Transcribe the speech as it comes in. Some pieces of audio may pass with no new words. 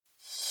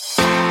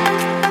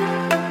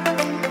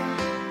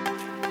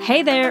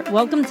Hey there,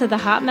 welcome to the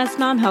Hot Mess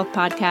Mom Health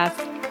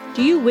Podcast.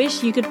 Do you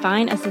wish you could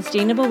find a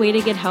sustainable way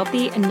to get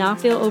healthy and not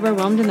feel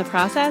overwhelmed in the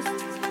process?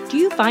 Do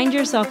you find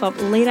yourself up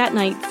late at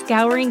night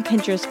scouring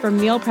Pinterest for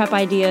meal prep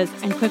ideas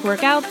and quick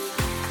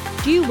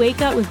workouts? Do you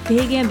wake up with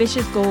big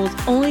ambitious goals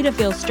only to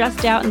feel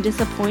stressed out and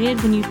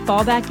disappointed when you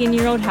fall back into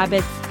your old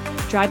habits,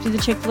 drive through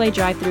the Chick-fil-A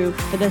drive-thru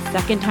for the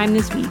second time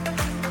this week,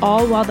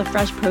 all while the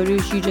fresh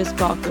produce you just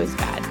bought goes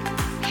bad?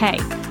 Hey,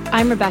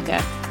 I'm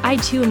Rebecca. I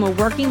too am a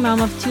working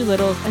mom of two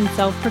littles and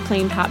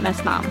self-proclaimed hot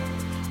mess mom.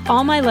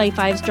 All my life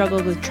I've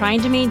struggled with trying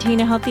to maintain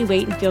a healthy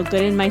weight and feel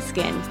good in my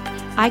skin.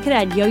 I could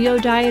add yo-yo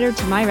dieter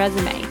to my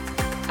resume.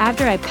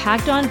 After I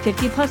packed on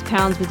 50 plus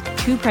pounds with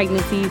 2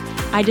 pregnancies,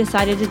 I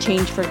decided to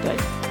change for good.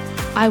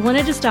 I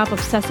wanted to stop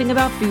obsessing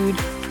about food,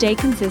 stay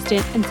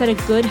consistent, and set a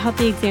good,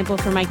 healthy example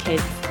for my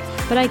kids.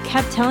 But I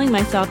kept telling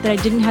myself that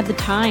I didn't have the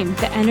time,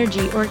 the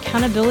energy, or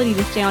accountability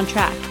to stay on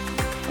track,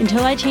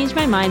 until I changed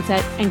my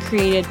mindset and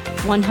created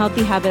one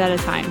healthy habit at a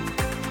time.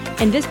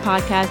 In this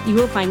podcast, you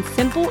will find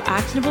simple,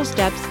 actionable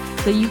steps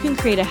so you can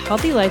create a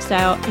healthy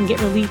lifestyle and get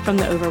relief from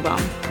the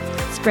overwhelm.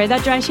 Spray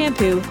that dry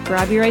shampoo,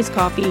 grab your iced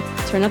coffee,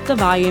 turn up the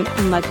volume,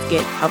 and let's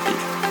get healthy.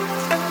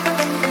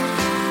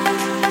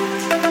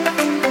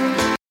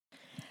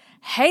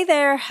 Hey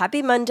there,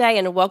 happy Monday,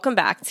 and welcome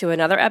back to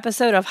another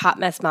episode of Hot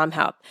Mess Mom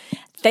Health.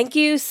 Thank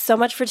you so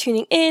much for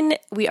tuning in.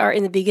 We are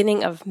in the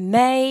beginning of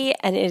May,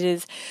 and it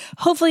is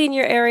hopefully in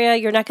your area,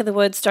 your neck of the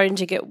woods, starting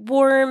to get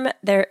warm.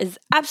 There is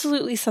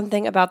absolutely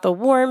something about the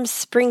warm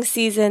spring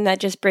season that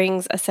just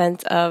brings a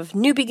sense of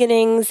new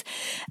beginnings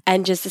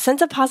and just a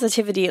sense of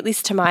positivity, at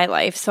least to my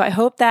life. So I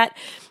hope that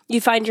you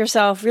find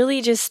yourself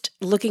really just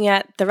looking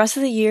at the rest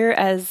of the year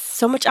as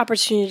so much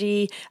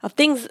opportunity of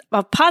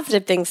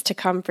positive things to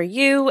come for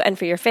you and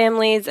for your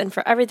families and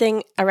for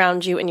everything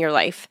around you in your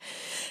life.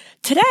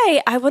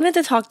 Today, I wanted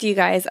to talk to you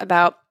guys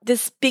about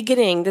this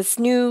beginning, this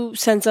new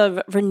sense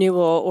of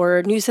renewal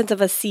or new sense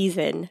of a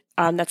season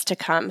that's to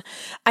come.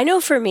 I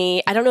know for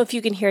me, I don't know if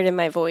you can hear it in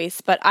my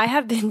voice, but I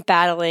have been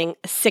battling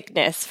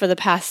sickness for the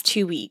past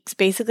 2 weeks.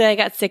 Basically, I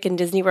got sick in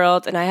Disney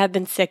World, and I have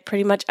been sick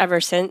pretty much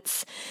ever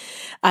since.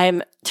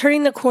 I'm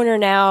turning the corner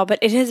now, but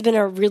it has been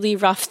a really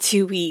rough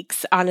 2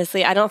 weeks.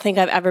 Honestly, I don't think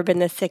I've ever been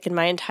this sick in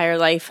my entire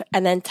life.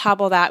 And then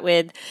topple that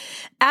with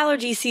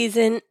allergy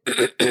season,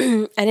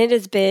 and it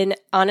has been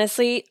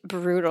honestly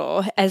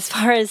brutal. As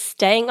far as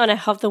staying on a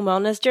health and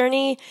wellness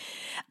journey,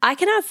 I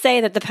cannot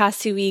say that the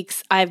past 2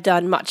 weeks I've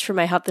done much for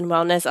my health and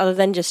wellness other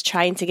than just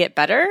trying to get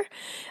better.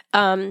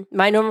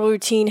 My normal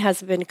routine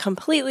has been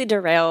completely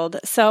derailed.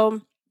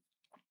 So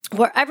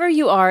wherever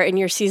you are in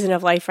your season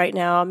of life right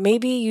now,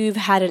 maybe you've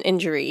had an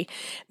injury,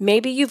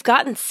 maybe you've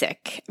gotten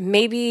sick,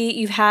 maybe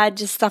you've had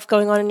just stuff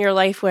going on in your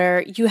life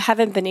where you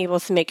haven't been able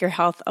to make your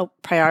health a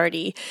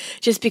priority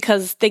just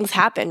because things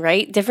happen,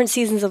 right? Different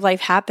seasons of life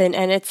happen,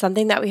 and it's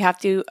something that we have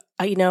to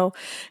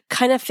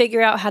kind of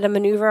figure out how to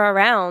maneuver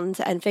around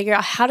and figure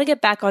out how to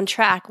get back on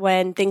track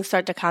when things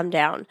start to calm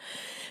down.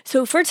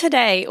 So for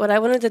today, what I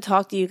wanted to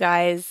talk to you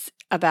guys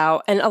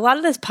about, and a lot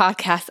of this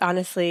podcast,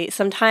 honestly,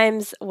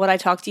 sometimes what I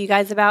talk to you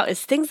guys about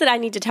is things that I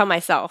need to tell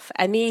myself.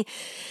 And me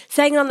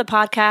saying it on the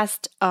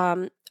podcast,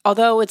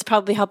 although it's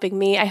probably helping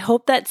me, I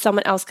hope that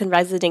someone else can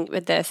resonate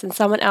with this and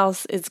someone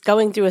else is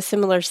going through a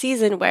similar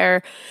season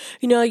where,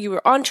 you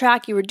were on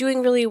track, you were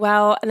doing really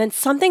well, and then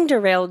something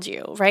derailed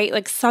you, right?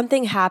 Like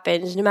something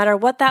happened, no matter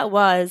what that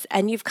was,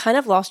 and you've kind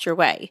of lost your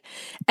way.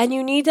 And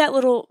you need that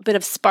little bit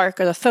of spark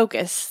or the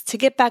focus to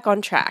get back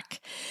on track.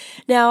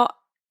 Now,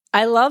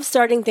 I love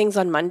starting things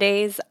on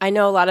Mondays. I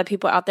know a lot of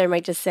people out there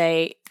might just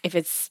say, if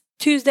it's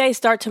Tuesday,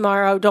 start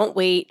tomorrow, don't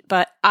wait,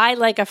 but I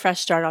like a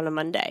fresh start on a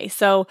Monday.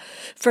 So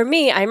for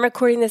me, I'm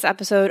recording this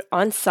episode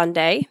on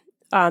Sunday.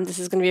 This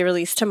is going to be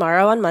released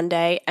tomorrow on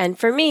Monday. And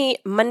for me,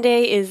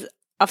 Monday is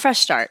a fresh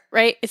start,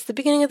 right? It's the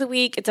beginning of the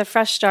week. It's a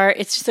fresh start.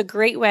 It's just a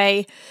great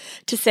way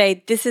to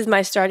say, this is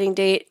my starting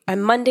date.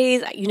 On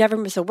Mondays, you never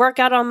miss a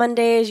workout on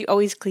Mondays. You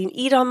always clean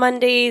eat on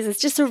Mondays.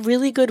 It's just a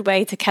really good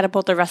way to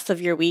catapult the rest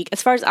of your week,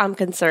 as far as I'm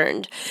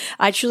concerned.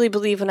 I truly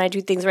believe when I do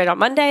things right on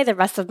Monday, the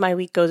rest of my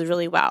week goes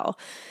really well.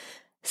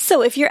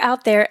 So if you're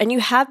out there and you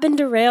have been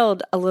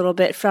derailed a little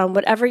bit from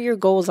whatever your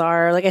goals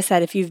are, like I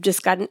said, if you've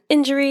just got an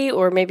injury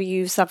or maybe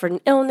you've suffered an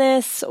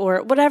illness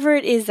or whatever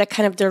it is that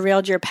kind of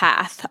derailed your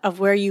path of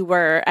where you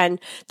were and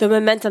the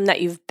momentum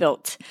that you've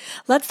built,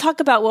 let's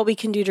talk about what we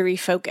can do to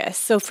refocus.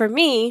 So for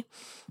me,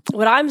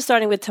 what I'm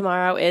starting with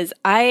tomorrow is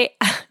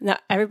now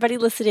everybody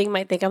listening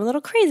might think I'm a little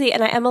crazy,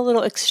 and I am a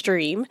little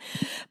extreme,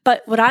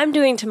 but what I'm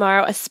doing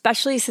tomorrow,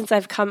 especially since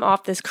I've come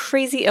off this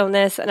crazy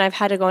illness and I've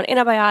had to go on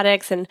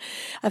antibiotics and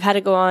I've had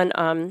to go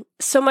on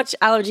so much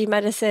allergy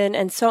medicine,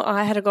 and so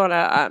I had to go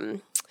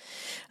on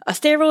a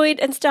steroid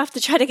and stuff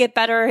to try to get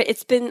better.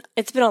 It's been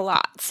a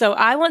lot. So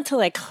I want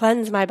to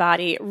cleanse my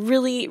body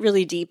really,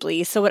 really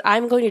deeply. So what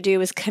I'm going to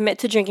do is commit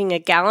to drinking a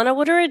gallon of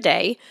water a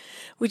day,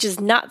 which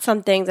is not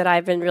something that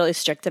I've been really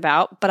strict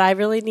about, but I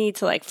really need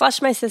to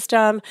flush my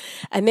system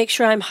and make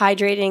sure I'm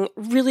hydrating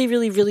really,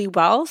 really, really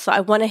well. So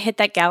I want to hit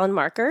that gallon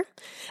marker.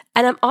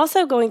 And I'm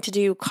also going to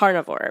do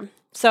carnivore.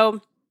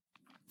 So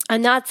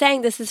I'm not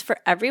saying this is for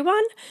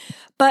everyone,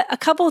 but a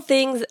couple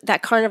things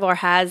that carnivore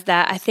has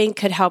that I think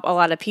could help a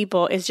lot of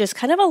people is just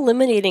kind of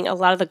eliminating a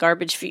lot of the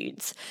garbage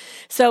foods.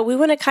 So we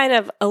want to kind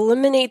of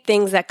eliminate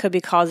things that could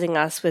be causing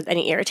us with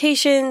any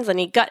irritations,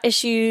 any gut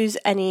issues,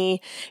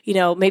 any,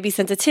 maybe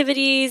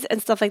sensitivities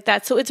and stuff like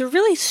that. So it's a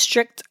really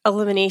strict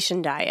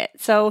elimination diet.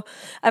 So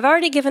I've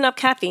already given up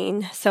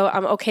caffeine, so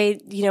I'm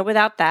okay,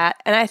 without that.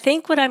 And I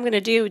think what I'm going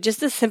to do just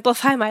to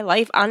simplify my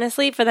life,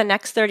 honestly, for the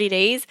next 30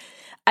 days,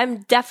 I'm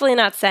definitely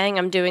not saying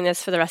I'm doing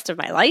this for the rest of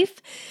my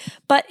life,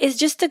 but it's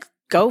just to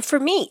go for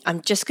meat. I'm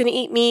just going to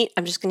eat meat.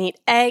 I'm just going to eat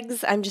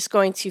eggs. I'm just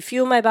going to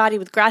fuel my body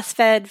with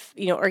grass-fed,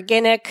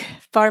 organic,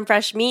 farm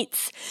fresh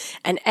meats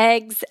and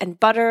eggs and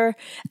butter.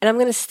 And I'm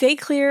going to stay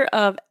clear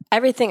of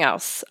everything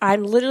else.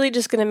 I'm literally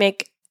just going to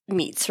make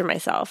meats for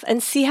myself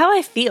and see how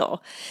I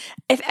feel.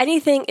 If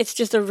anything, it's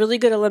just a really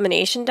good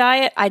elimination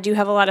diet. I do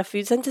have a lot of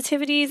food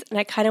sensitivities, and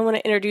I kind of want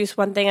to introduce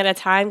one thing at a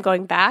time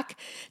going back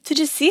to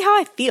just see how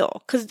I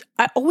feel. Because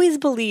I always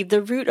believe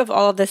the root of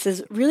all of this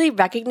is really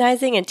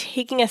recognizing and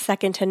taking a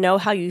second to know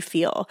how you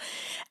feel.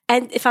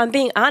 And if I'm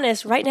being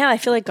honest, right now I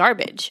feel like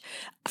garbage.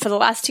 For the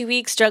last 2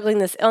 weeks, struggling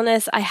this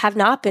illness, I have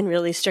not been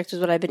really strict with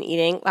what I've been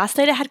eating. Last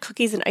night I had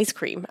cookies and ice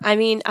cream.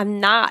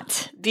 I'm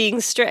not being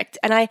strict,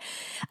 and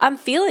I'm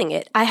feeling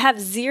it. I have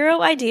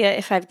zero idea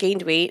if I've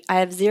gained weight. I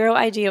have zero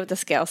idea what the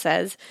scale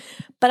says,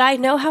 but I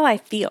know how I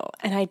feel,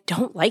 and I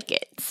don't like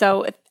it.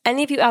 So if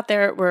any of you out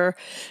there were,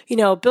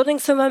 building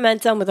some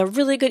momentum with a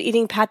really good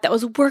eating path that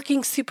was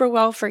working super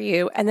well for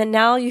you, and then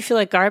now you feel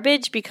like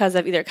garbage because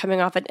of either coming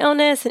off an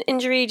illness, an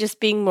injury, just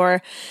being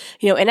more,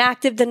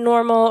 inactive than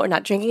normal, or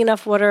not drinking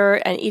enough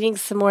water and eating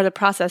some more of the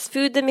processed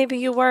food than maybe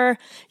you were,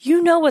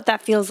 you know what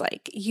that feels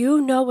like. You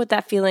know what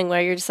that feeling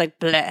where you're just like,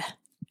 bleh,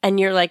 and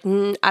you're like,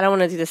 I don't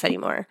want to do this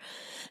anymore.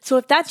 So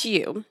if that's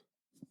you,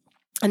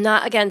 I'm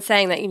not, again,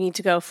 saying that you need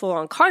to go full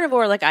on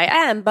carnivore like I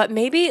am, but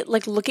maybe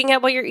like looking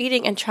at what you're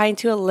eating and trying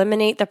to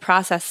eliminate the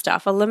processed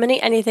stuff,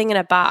 eliminate anything in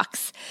a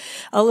box,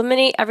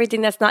 eliminate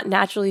everything that's not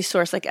naturally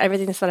sourced, like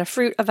everything that's not a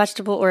fruit, a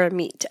vegetable, or a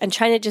meat, and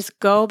trying to just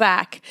go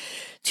back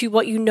to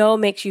what you know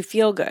makes you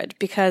feel good,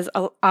 because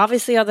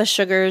obviously all the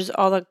sugars,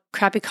 all the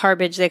crappy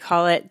garbage they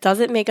call it,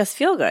 doesn't make us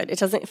feel good. It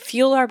doesn't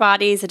fuel our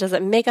bodies. It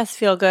doesn't make us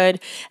feel good.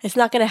 It's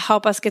not going to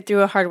help us get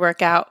through a hard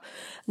workout.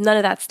 None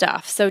of that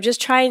stuff. So just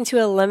trying to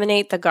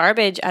eliminate the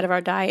garbage out of our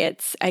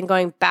diets and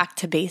going back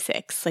to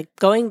basics, like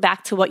going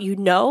back to what you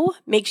know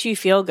makes you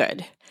feel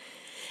good.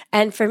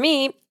 And for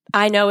me,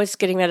 I know it's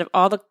getting rid of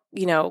all the,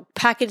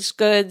 packaged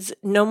goods,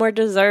 no more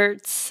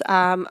desserts.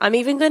 I'm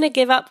even going to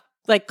give up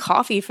like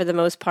coffee for the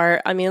most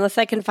part. Unless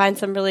I can find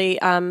some really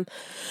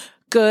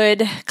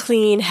good,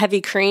 clean,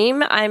 heavy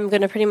cream, I'm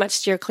going to pretty much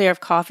steer clear of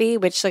coffee,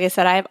 which, like I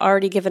said, I've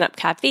already given up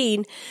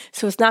caffeine,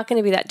 so it's not going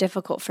to be that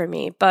difficult for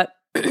me. But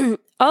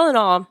all in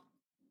all,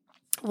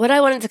 what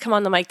I wanted to come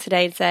on the mic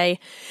today and say,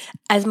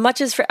 as much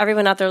as for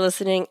everyone out there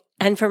listening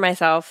and for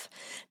myself,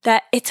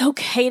 that it's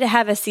okay to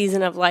have a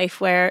season of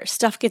life where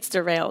stuff gets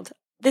derailed.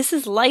 This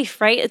is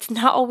life, right? It's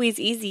not always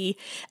easy.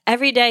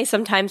 Every day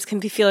sometimes can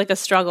feel like a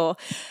struggle,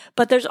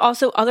 but there's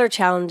also other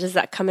challenges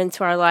that come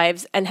into our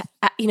lives and,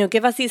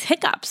 give us these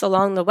hiccups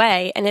along the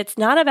way. And it's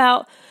not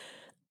about,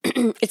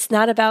 it's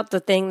not about the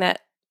thing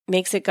that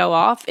makes it go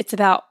off. It's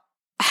about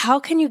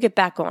how can you get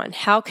back on?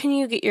 How can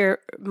you get your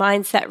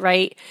mindset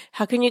right?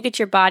 How can you get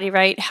your body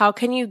right? How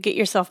can you get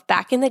yourself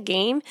back in the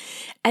game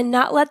and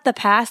not let the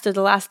past or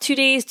the last 2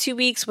 days, 2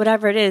 weeks,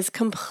 whatever it is,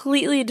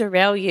 completely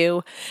derail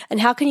you?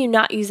 And how can you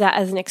not use that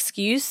as an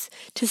excuse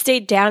to stay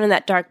down in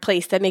that dark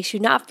place that makes you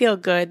not feel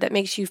good, that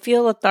makes you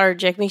feel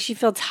lethargic, makes you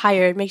feel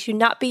tired, makes you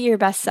not be your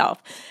best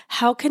self?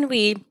 How can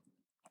we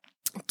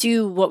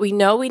do what we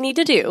know we need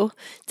to do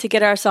to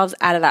get ourselves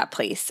out of that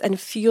place and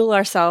fuel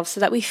ourselves so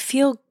that we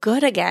feel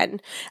good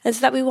again and so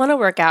that we want to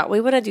work out,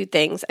 we want to do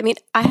things.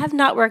 I have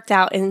not worked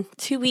out in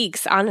 2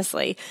 weeks,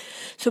 honestly.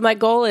 So my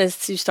goal is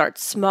to start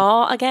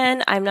small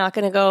again. I'm not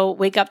going to go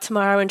wake up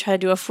tomorrow and try to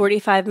do a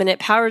 45-minute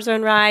Power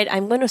Zone ride.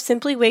 I'm going to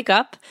simply wake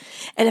up,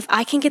 and if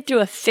I can get through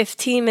a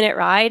 15-minute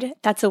ride,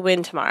 that's a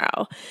win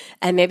tomorrow.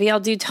 And maybe I'll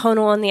do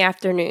tonal in the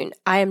afternoon.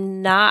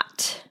 I'm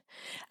not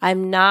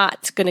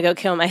going to go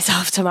kill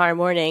myself tomorrow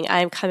morning.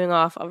 I'm coming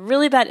off a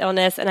really bad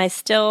illness, and I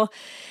still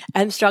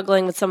am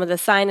struggling with some of the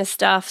sinus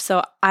stuff.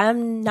 So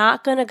I'm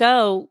not going to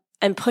go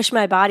and push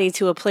my body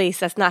to a place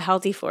that's not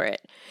healthy for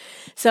it.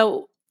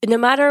 So no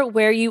matter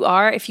where you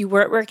are, if you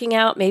weren't working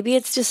out, maybe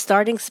it's just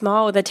starting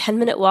small with a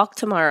 10-minute walk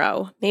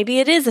tomorrow. Maybe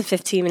it is a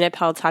 15-minute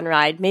Peloton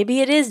ride. Maybe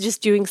it is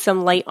just doing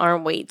some light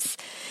arm weights.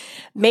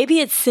 Maybe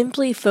it's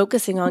simply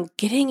focusing on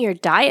getting your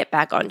diet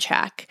back on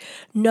track.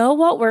 Know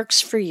what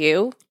works for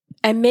you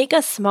and make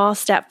a small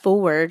step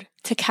forward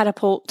to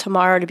catapult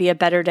tomorrow to be a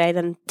better day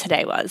than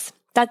today was.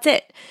 That's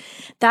it.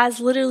 That's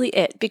literally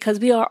it, because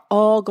we are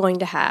all going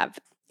to have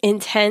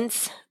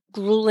intense,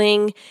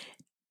 grueling,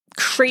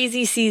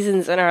 crazy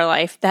seasons in our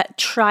life that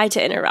try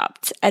to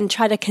interrupt and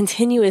try to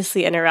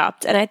continuously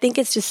interrupt. And I think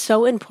it's just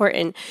so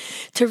important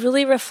to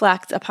really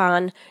reflect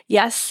upon,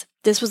 yes,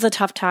 this was a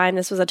tough time.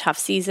 This was a tough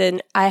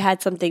season. I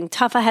had something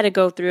tough I had to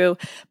go through,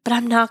 but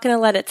I'm not going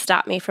to let it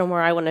stop me from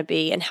where I want to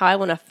be and how I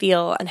want to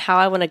feel and how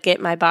I want to get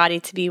my body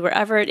to be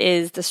wherever it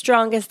is, the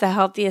strongest, the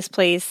healthiest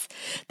place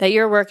that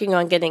you're working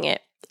on getting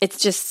it. It's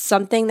just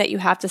something that you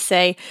have to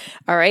say,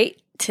 all right,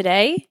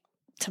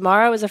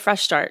 tomorrow is a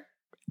fresh start,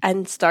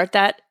 and start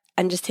that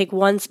and just take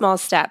one small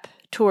step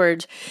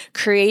towards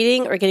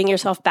creating or getting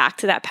yourself back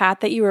to that path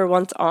that you were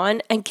once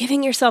on, and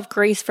giving yourself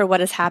grace for what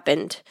has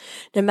happened,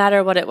 no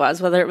matter what it was,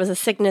 whether it was a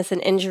sickness, an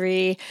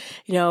injury,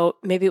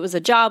 maybe it was a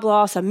job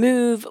loss, a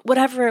move,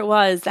 whatever it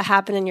was that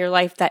happened in your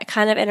life that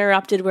kind of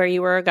interrupted where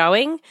you were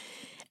going.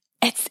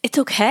 It's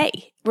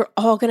okay. We're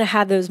all going to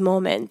have those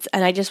moments.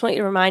 And I just want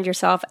you to remind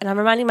yourself, and I'm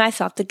reminding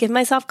myself, to give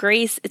myself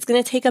grace. It's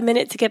going to take a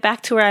minute to get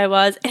back to where I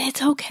was, and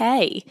it's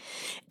okay.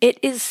 It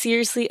is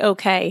seriously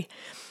okay.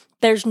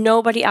 There's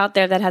nobody out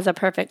there that has a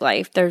perfect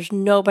life. There's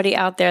nobody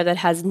out there that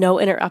has no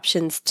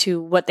interruptions to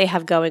what they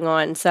have going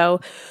on. So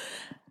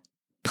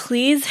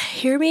please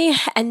hear me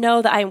and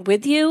know that I'm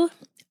with you.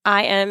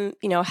 I am,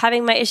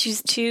 having my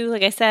issues too.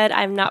 Like I said,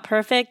 I'm not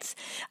perfect.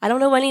 I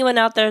don't know anyone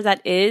out there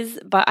that is,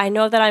 but I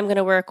know that I'm going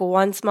to work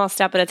one small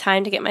step at a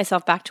time to get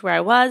myself back to where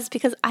I was,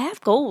 because I have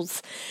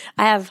goals.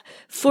 I have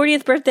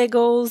 40th birthday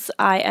goals.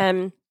 I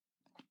am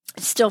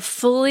still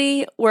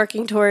fully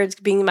working towards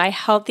being my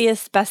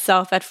healthiest, best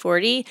self at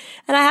 40,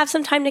 and I have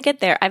some time to get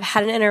there. I've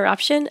had an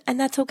interruption, and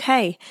that's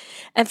okay.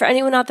 And for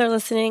anyone out there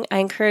listening, I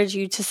encourage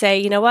you to say,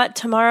 you know what?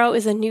 Tomorrow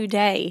is a new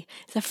day.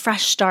 It's a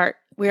fresh start.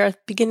 We are at the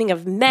beginning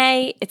of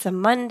May. It's a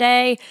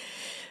Monday.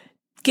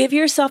 Give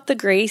yourself the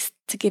grace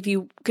to give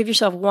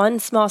yourself one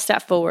small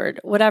step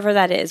forward, whatever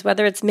that is,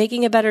 whether it's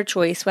making a better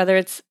choice, whether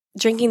it's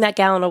drinking that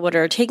gallon of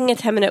water, taking a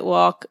 10-minute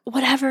walk,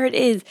 whatever it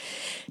is.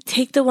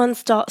 Take the one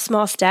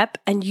small step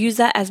and use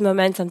that as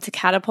momentum to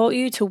catapult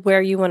you to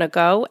where you want to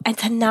go, and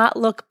to not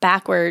look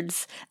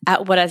backwards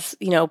at what has,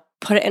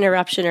 put an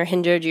interruption or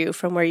hindered you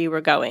from where you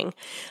were going.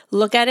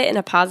 Look at it in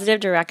a positive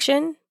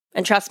direction.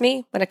 And trust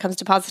me, when it comes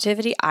to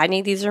positivity, I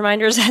need these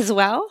reminders as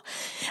well.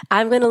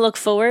 I'm going to look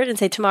forward and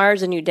say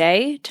tomorrow's a new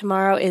day.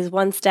 Tomorrow is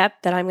one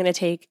step that I'm going to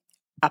take,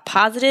 a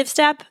positive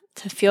step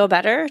to feel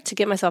better, to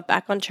get myself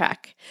back on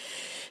track.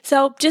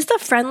 So just a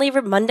friendly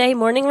Monday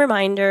morning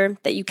reminder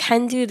that you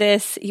can do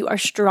this. You are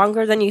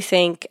stronger than you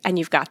think, and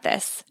you've got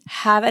this.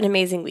 Have an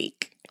amazing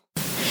week.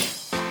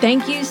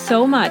 Thank you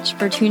so much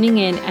for tuning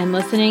in and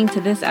listening to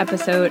this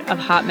episode of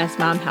Hot Mess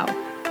Mom Health.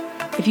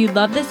 If you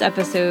love this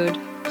episode,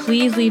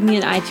 please leave me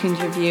an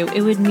iTunes review.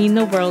 It would mean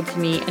the world to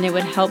me, and it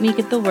would help me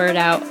get the word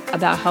out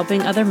about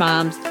helping other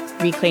moms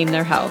reclaim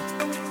their health.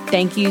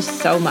 Thank you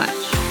so much.